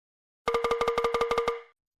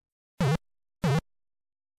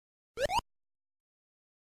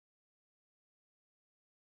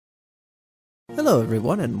Hello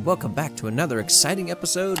everyone, and welcome back to another exciting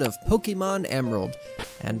episode of Pokemon Emerald.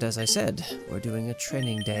 And as I said, we're doing a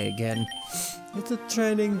training day again. It's a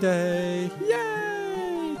training day!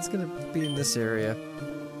 Yay! It's gonna be in this area.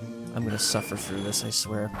 I'm gonna suffer through this, I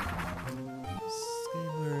swear.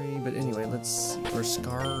 But anyway, let's see where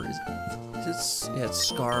Scar is. Yeah,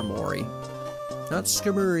 it's Skarmory. Not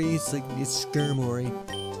Skarmory, it's Skarmory.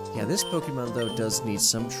 Yeah, this Pokemon though does need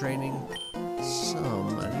some training.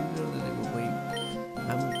 Some. I didn't know that it would wait.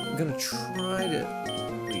 I'm gonna try to.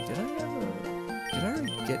 Wait, did I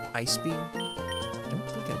already get Ice Beam? I don't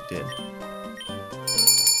think I did.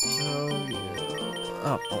 So yeah.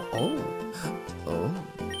 Oh,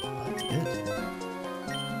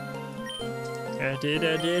 I did.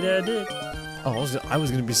 I did. Oh, I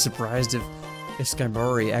was gonna be surprised if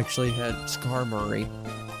Skarmory actually had Skarmory.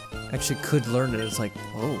 Actually could learn it. It's like,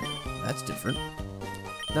 oh, that's different.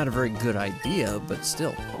 Not a very good idea, but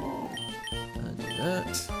still. Do that.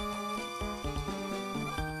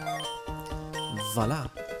 Voila.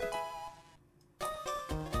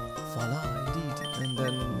 Voila, indeed. And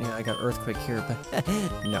then, yeah, I got Earthquake here, but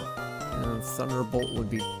no. And Thunderbolt would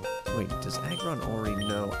be... Wait, does Aggron already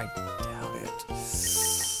know? I doubt it.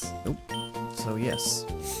 Nope. So, yes.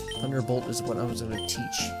 Thunderbolt is what I was going to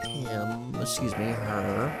teach him. Excuse me,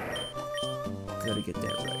 her. Gotta get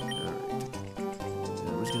that right.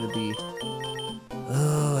 Gonna be...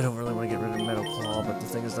 Oh, I don't really want to get rid of Metal Claw, but the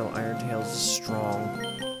thing is though, Iron Tail is strong.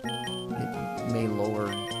 It may lower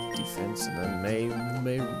defense, and then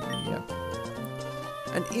yeah.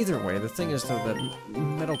 And either way, the thing is though that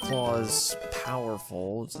Metal Claw is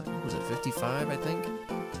powerful. It's like, what was it, 55, I think?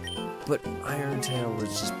 But Iron Tail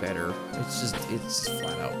was just better. It's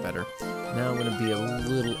flat out better. Now I'm gonna be a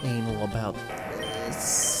little anal about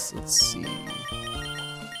this. Let's see.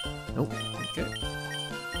 Nope, okay.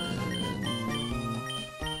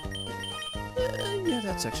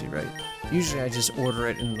 That's actually right. Usually I just order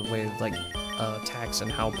it in the way of, like, attacks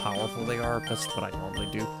and how powerful they are. That's what I normally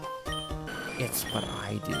do. It's what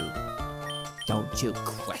I do. Don't you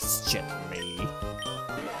question me.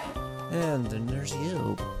 And then there's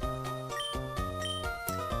you.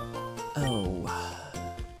 Oh.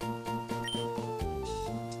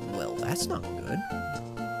 Well, that's not good.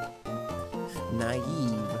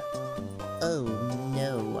 Naive. Oh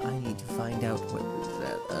no, I need to find out what is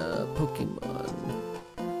that, Pokemon.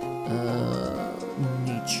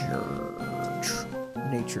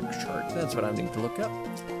 Nature chart. That's what I need to look up.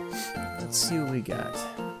 Let's see what we got.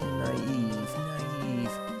 Naive.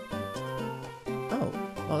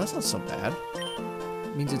 Oh, that's not so bad.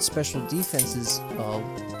 It means its special defense is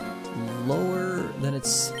lower than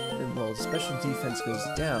its. Well, special defense goes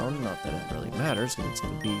down. Not that it really matters, because it's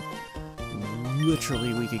going to be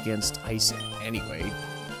literally weak against ice anyway,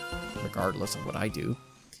 regardless of what I do.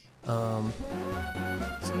 So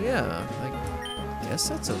yeah, I guess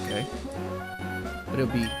that's okay. But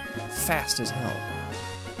it'll be fast as hell.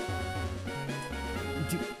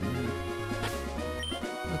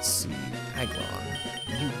 Let's see, Aggron,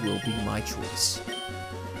 you will be my choice. Ugh,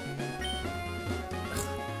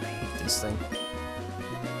 I hate this thing.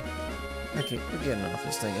 Okay, we're getting off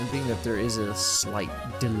this thing, and being that there is a slight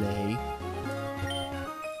delay.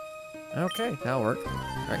 Okay, that'll work.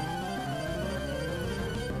 Alright.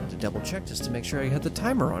 Double check just to make sure I had the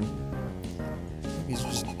timer on. These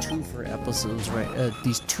are just 2 for episodes, right?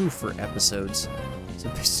 These 2 for episodes. So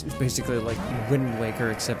it's basically like Wind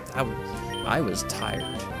Waker, except I was tired.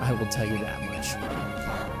 I will tell you that much.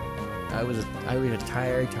 I was a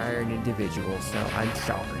tired individual, so I'm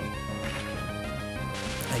sorry.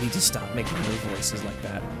 I need to stop making those voices like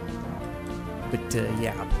that. But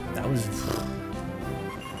yeah, that was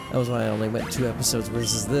why I only went 2 episodes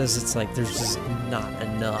versus this. It's like there's just not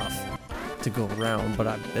enough to go around.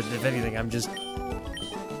 But if anything, I'm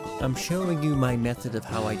showing you my method of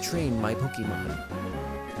how I train my Pokemon.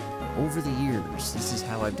 Over the years, this is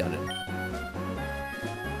how I've done it.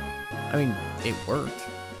 I mean, it worked.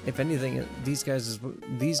 If anything, these guys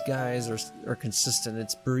are consistent.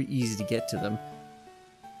 It's very easy to get to them.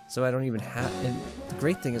 So I don't even have. And the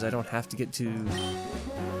great thing is, I don't have to get to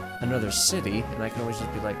another city, and I can always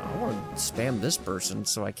just be like, I want to spam this person,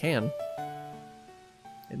 so I can.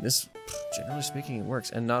 And this, generally speaking, it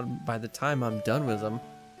works. And not by the time I'm done with them,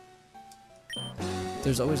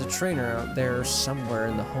 there's always a trainer out there somewhere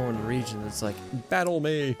in the Hoenn region that's like, battle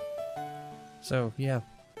me! So, yeah,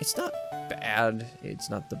 it's not bad.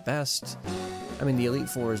 It's not the best. I mean, the Elite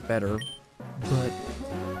Four is better, but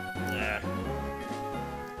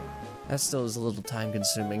that still is a little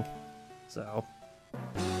time-consuming. So,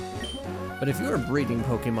 But if you're breeding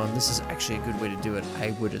Pokemon, this is actually a good way to do it, I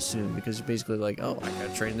would assume, because you're basically like, oh, I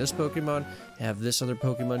gotta train this Pokemon, have this other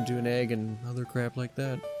Pokemon do an egg, and other crap like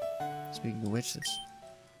that. Speaking of which, this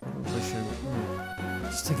probably should...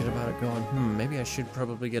 Just thinking about it going, maybe I should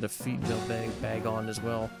probably get a feed mill bag on as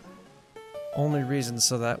well. Only reason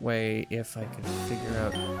so that way, if I could figure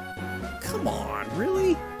out... Come on,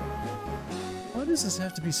 really? Why does this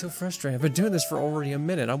have to be so frustrating? I've been doing this for already a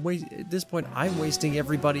minute. At this point, I'm wasting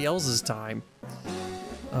everybody else's time.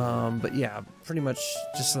 But yeah, pretty much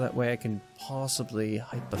just so that way I can possibly,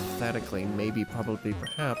 hypothetically, maybe, probably,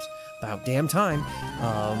 perhaps, about damn time,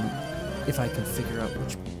 if I can figure out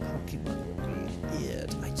which Pokemon would be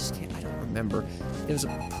it. I just can't, I don't remember. It was a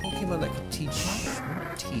Pokemon that could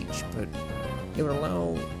not teach, but it would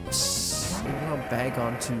allow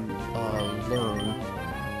Bagon to learn.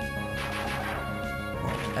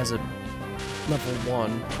 As a level 1,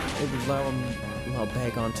 it would allow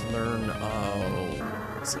Bagon to learn,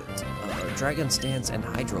 what's it? Dragon Stance and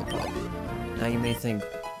Hydro Pump. Now you may think,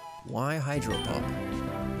 why Hydro Pump?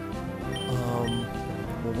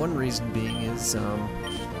 Well, one reason being is,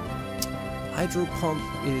 Hydro Pump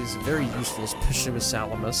is very useful, especially with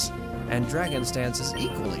Salamis, and Dragon Stance is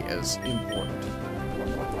equally as important.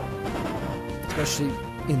 Especially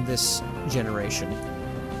in this generation.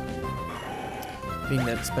 Being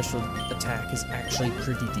that special attack is actually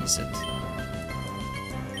pretty decent.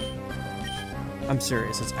 I'm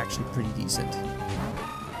serious, it's actually pretty decent.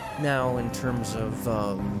 Now, in terms of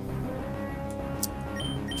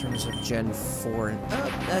Gen 4,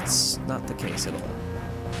 that's not the case at all.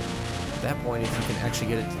 At that point, if you can actually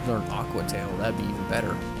get it to learn Aqua Tail, that'd be even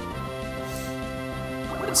better.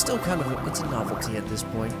 But it's still kind of it's a novelty at this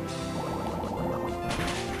point.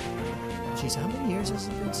 Jeez, how many years has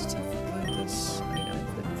it been since I've played this? I mean,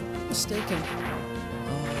 I've been mistaken. I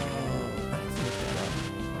have to look that up.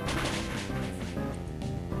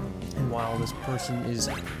 And while this person is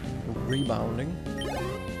rebounding,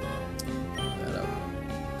 that up.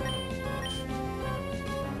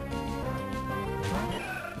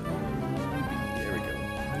 There we go.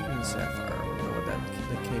 Ruby Sapphire. I don't know what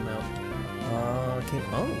that came out.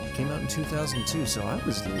 Came out in 2002, so I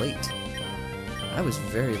was late. I was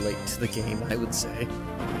very late to the game, I would say.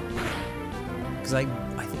 Because I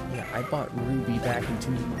bought Ruby back in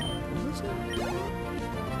what was it?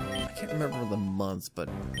 I can't remember the month, but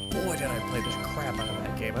boy did I play the crap out of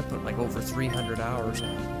that game. I put like over 300 hours.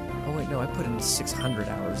 Oh wait, no, I put in 600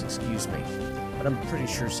 hours, excuse me. But I'm pretty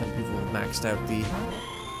sure some people have maxed out the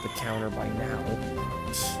counter by now.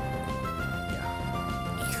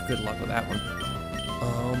 Yeah, good luck with that one.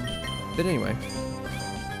 But anyway.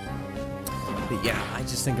 But yeah, I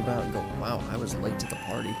just think about it and go, wow, I was late to the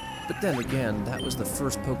party. But then again, that was the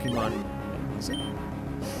first Pokemon... Was it?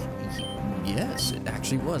 Yes, it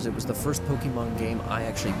actually was. It was the first Pokemon game I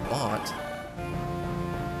actually bought.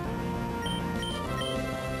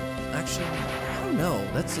 Actually, I don't know.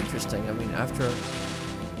 That's interesting. I mean, after...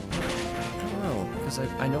 I don't know, because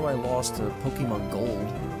I know I lost to Pokemon Gold.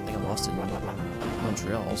 I think I lost it in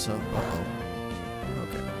Montreal, so... Uh-oh.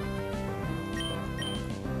 Okay.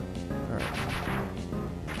 Alright.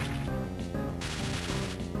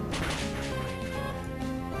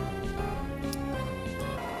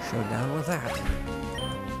 Down with that.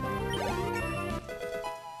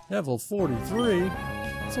 Level 43?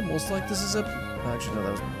 It's almost like this is actually, no,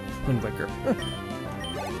 that was Wind Waker.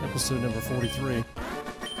 Episode number 43.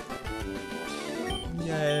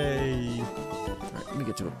 Yay! Alright, let me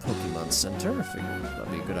get to a Pokemon Center. I figured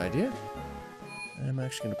that'd be a good idea. I'm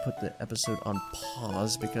actually going to put the episode on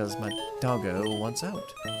pause because my doggo wants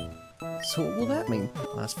out. So what will that mean?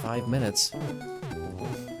 Last 5 minutes.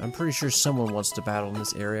 I'm pretty sure someone wants to battle in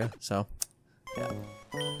this area, so, yeah.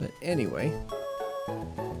 But anyway,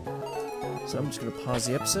 so I'm just gonna pause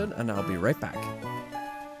the episode, and I'll be right back.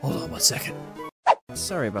 Hold on 1 second.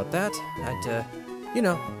 Sorry about that. Had to, you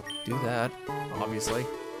know, do that, obviously.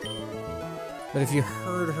 But if you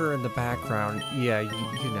heard her in the background, yeah,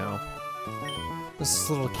 you know. This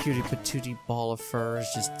little cutie patootie ball of fur is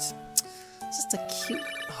just a cute...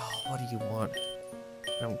 Oh, what do you want?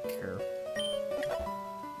 I don't care.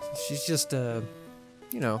 She's just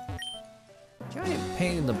you know, giant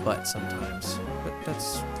pain in the butt sometimes, but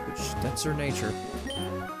that's her nature.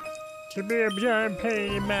 To be a giant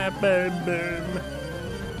pain in my bum bum.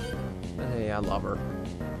 But hey, I love her.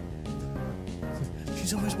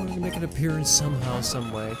 She's always wanting to make an appearance somehow,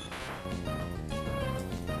 some way.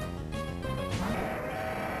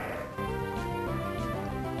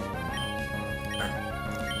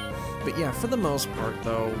 But yeah, for the most part,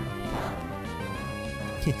 though,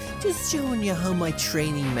 Just showing you how my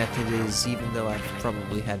training method is, even though I've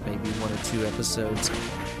probably had maybe 1 or 2 episodes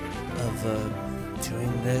of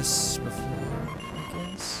doing this before,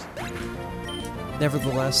 I guess.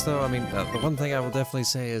 Nevertheless, though, I mean, the one thing I will definitely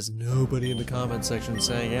say is nobody in the comment section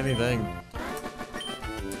saying anything.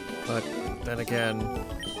 But then again,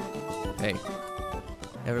 hey,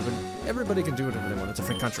 everybody can do whatever they want. It's a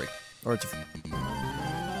free country, or it's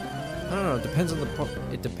I don't know. It depends on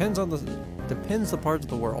the part of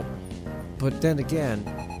the world. But then again,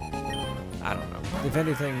 I don't know. If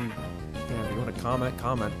anything, if you want to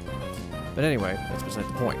comment. But anyway, that's beside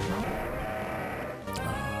the point.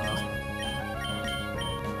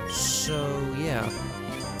 So yeah,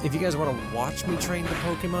 if you guys want to watch me train the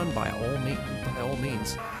Pokemon, by all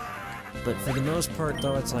means. But for the most part,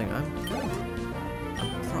 though, it's like I'm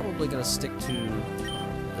probably gonna stick to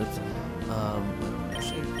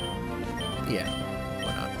actually, yeah,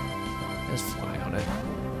 why not? Let's fly on it.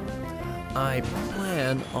 I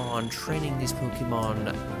plan on training these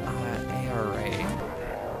Pokemon ARA.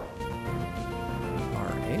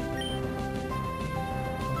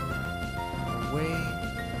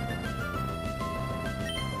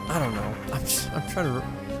 I don't know. I'm trying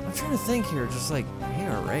to think here. Just like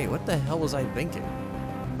ARA. What the hell was I thinking?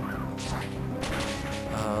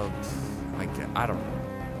 I don't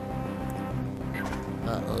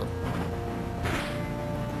know.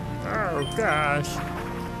 Oh gosh.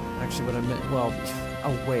 Actually, what I meant. Well,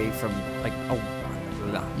 away from like. Oh,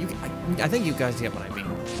 I think you guys get what I mean.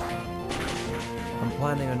 I'm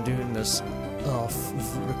planning on doing this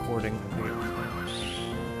recording.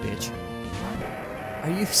 Bitch. Are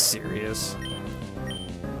you serious?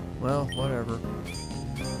 Well, whatever.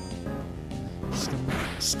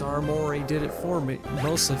 Starmori did it for me,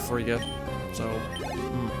 mostly for you. So,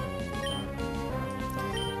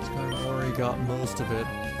 Starmori got most of it,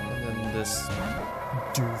 and then this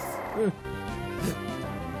doof. Make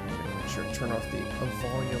sure to turn off the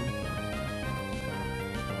volume.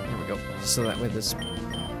 There we go. So that way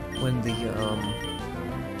when the alarm,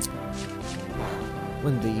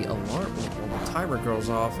 when the timer goes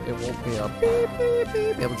off, it won't be a beep, beep,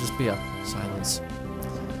 beep. It will just be a silence.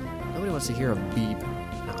 Nobody wants to hear a beep.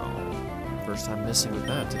 No. First time messing with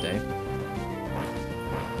that today.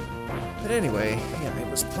 But anyway, yeah, I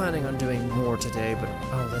was planning on doing more today, but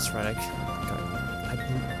oh, that's right. I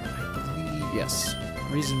believe yes.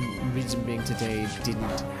 Reason being today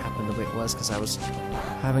didn't happen the way it was because I was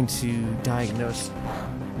having to diagnose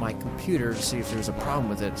my computer to see if there's a problem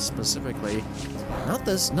with it specifically. Not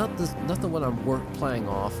the one I'm playing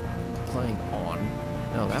on.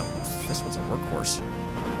 No, this one's a workhorse.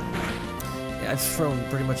 Yeah, I've thrown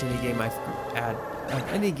pretty much any game I've had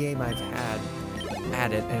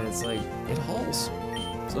at it, and it's like it hauls.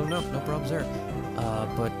 So no problems there.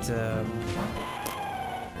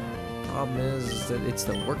 Problem is that it's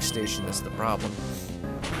the workstation that's the problem.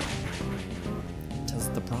 That's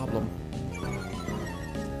the problem.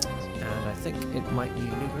 And I think it might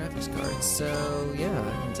need a new graphics card. So yeah,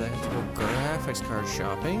 that means I have to go graphics card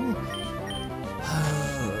shopping.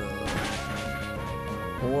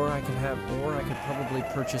 Or I could probably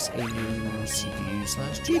purchase a new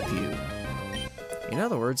CPU/GPU. In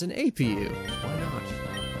other words, an APU. Why not?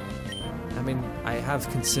 I mean, I have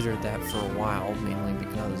considered that for a while, mainly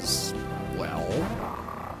because, well,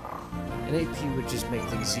 an APU would just make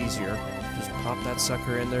things easier. Just pop that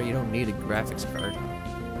sucker in there. You don't need a graphics card,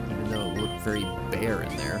 even though it looked very bare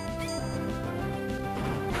in there.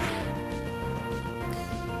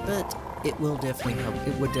 But it will definitely help.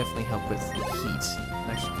 It would definitely help with the heat.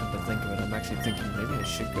 Actually, come to think of it, I'm actually thinking maybe I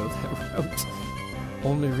should go that route.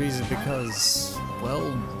 Only reason because, well,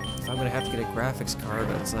 if I'm gonna have to get a graphics card,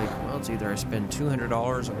 it's like, well, it's either I spend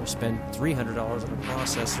 $200 or I spend $300 on a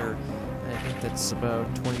processor. And I think that's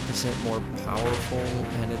about 20% more powerful,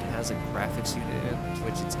 and it has a graphics unit,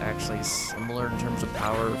 which it's actually similar in terms of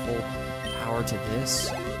power to this.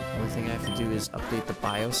 The only thing I have to do is update the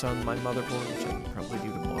BIOS on my motherboard, which I can probably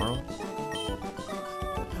do tomorrow.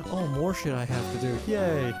 Oh, more shit I have to do.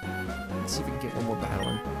 Yay! Let's see if we can get one more battle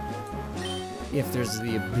in. If there's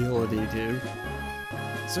the ability to.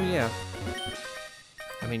 So yeah.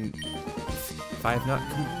 I mean, if I have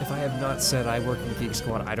not said I work in Geek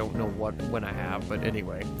Squad, I don't know when I have, but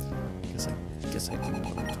anyway. I guess I do know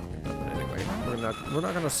what I'm talking about, but anyway. We're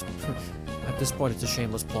not gonna at this point it's a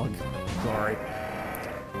shameless plug. Sorry.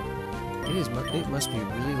 It must be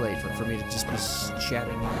really late for me to just be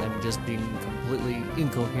chatting and just being completely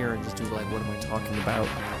incoherent as to like what am I talking about.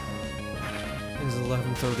 It is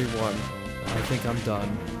 11:31. I think I'm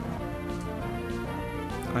done.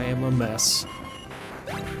 I am a mess.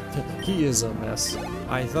 He is a mess.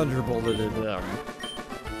 I thunderbolted him.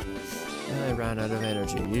 I ran out of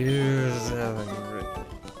energy.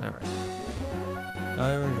 Alright.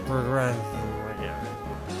 I'm progressing.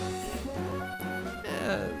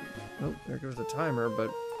 Oh, there goes the timer, but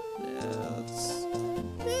yeah, let's...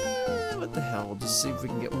 what the hell? We'll just see if we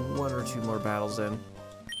can get 1 or 2 more battles in.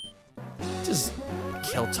 Just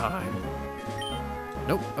kill time.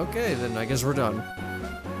 Nope, okay, then I guess we're done.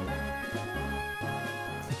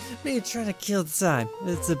 Me trying to kill time.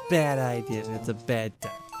 It's a bad idea, and it's a bad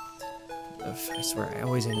time. I swear, I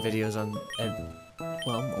always end videos on...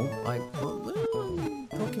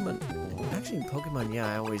 Pokemon... Actually, in Pokemon, yeah,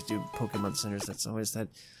 I always do Pokemon Centers. That's always that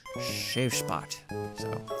shave spot.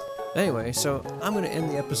 So, anyway, so I'm going to end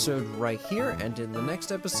the episode right here, and in the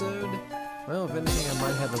next episode, well, if anything, I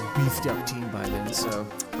might have a beefed up team by then, so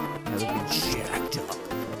yeah, they'll be jacked up.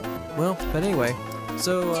 Well, but anyway,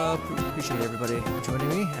 so appreciate everybody joining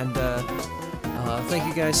me, and thank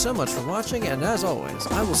you guys so much for watching, and as always,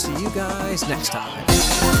 I will see you guys next time.